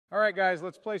All right, guys,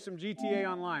 let's play some GTA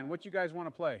Online. What you guys want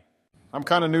to play? I'm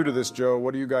kind of new to this, Joe.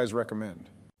 What do you guys recommend?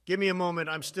 Give me a moment.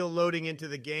 I'm still loading into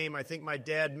the game. I think my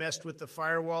dad messed with the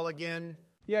firewall again.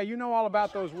 Yeah, you know all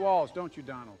about those walls, don't you,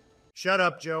 Donald? Shut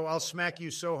up, Joe. I'll smack you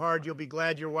so hard you'll be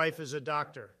glad your wife is a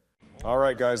doctor. All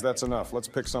right, guys, that's enough. Let's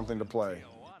pick something to play.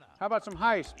 How about some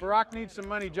heists? Barack needs some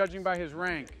money judging by his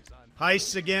rank.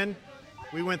 Heists again?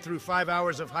 We went through 5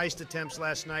 hours of heist attempts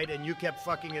last night, and you kept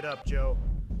fucking it up, Joe.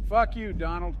 Fuck you,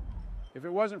 Donald. If it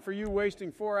wasn't for you wasting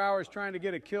 4 hours trying to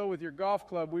get a kill with your golf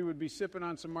club, we would be sipping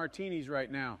on some martinis right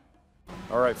now.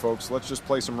 All right, folks, let's just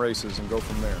play some races and go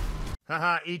from there.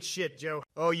 Haha, eat shit, Joe.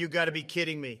 Oh, you gotta be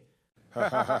kidding me.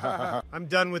 I'm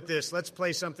done with this. Let's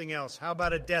play something else. How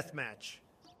about a death match?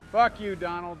 Fuck you,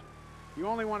 Donald. You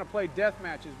only want to play death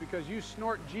matches because you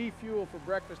snort G Fuel for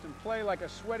breakfast and play like a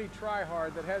sweaty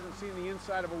tryhard that hasn't seen the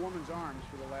inside of a woman's arms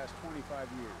for the last 25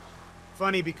 years.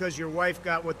 Funny because your wife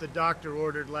got what the doctor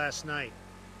ordered last night.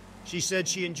 She said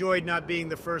she enjoyed not being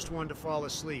the first one to fall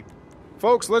asleep.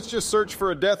 Folks, let's just search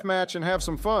for a death match and have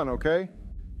some fun, okay?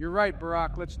 You're right,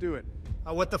 Barack. Let's do it.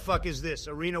 What the fuck is this?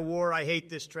 Arena War? I hate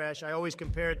this trash. I always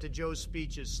compare it to Joe's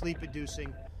speeches.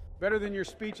 Sleep-inducing. Better than your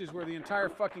speeches where the entire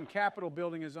fucking Capitol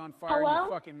building is on fire, you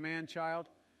fucking man-child.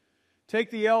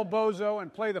 Take the L, bozo,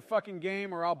 and play the fucking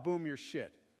game or I'll boom your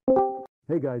shit.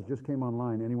 Hey guys, just came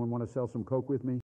online. Anyone want to sell some coke with me?